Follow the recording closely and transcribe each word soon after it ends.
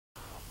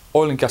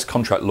Oil and gas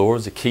contract law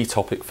is a key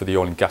topic for the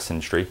oil and gas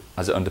industry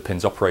as it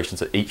underpins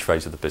operations at each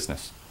phase of the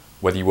business.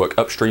 Whether you work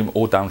upstream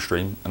or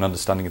downstream, an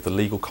understanding of the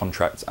legal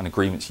contracts and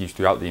agreements used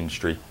throughout the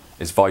industry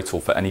is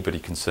vital for anybody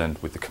concerned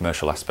with the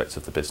commercial aspects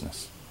of the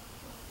business.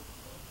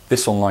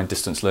 This online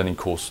distance learning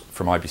course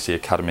from IBC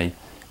Academy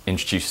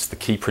introduces the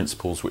key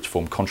principles which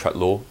form contract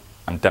law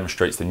and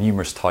demonstrates the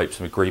numerous types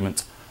of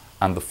agreement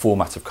and the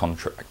format of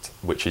contract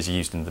which is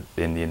used in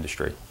the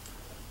industry.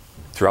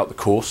 Throughout the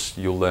course,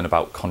 you'll learn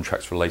about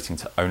contracts relating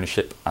to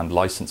ownership and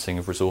licensing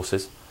of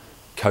resources,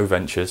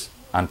 co-ventures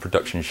and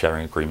production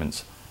sharing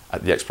agreements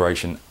at the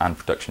exploration and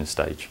production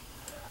stage.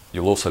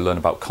 You'll also learn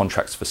about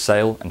contracts for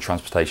sale and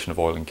transportation of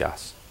oil and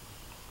gas.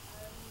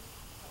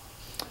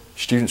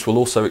 Students will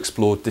also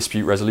explore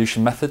dispute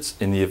resolution methods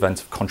in the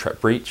event of contract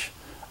breach,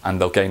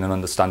 and they'll gain an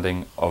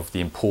understanding of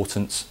the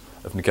importance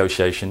of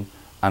negotiation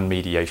and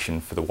mediation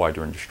for the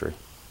wider industry.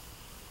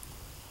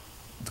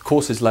 The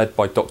course is led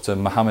by Dr.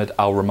 Mohammed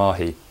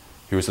Al-Ramahi,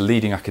 who is a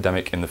leading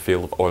academic in the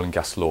field of oil and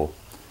gas law.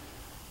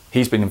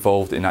 He's been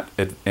involved in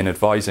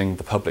advising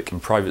the public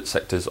and private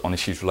sectors on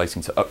issues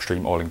relating to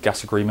upstream oil and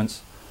gas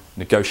agreements,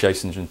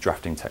 negotiations and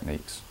drafting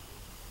techniques.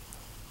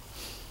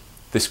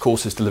 This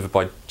course is delivered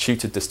by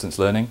tutored distance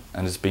learning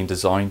and has been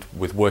designed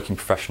with working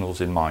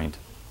professionals in mind.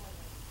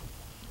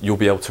 You'll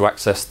be able to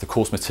access the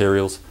course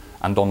materials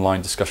and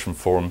online discussion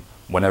forum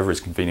whenever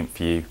it's convenient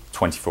for you,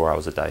 24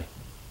 hours a day.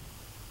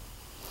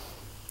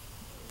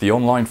 The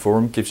online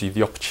forum gives you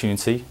the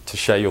opportunity to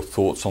share your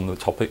thoughts on the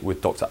topic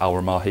with Dr.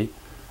 Al-Ramahi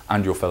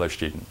and your fellow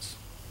students.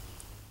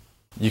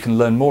 You can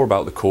learn more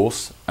about the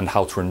course and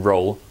how to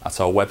enrol at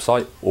our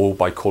website or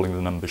by calling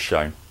the numbers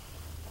shown.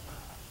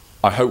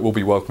 I hope we'll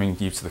be welcoming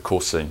you to the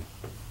course soon.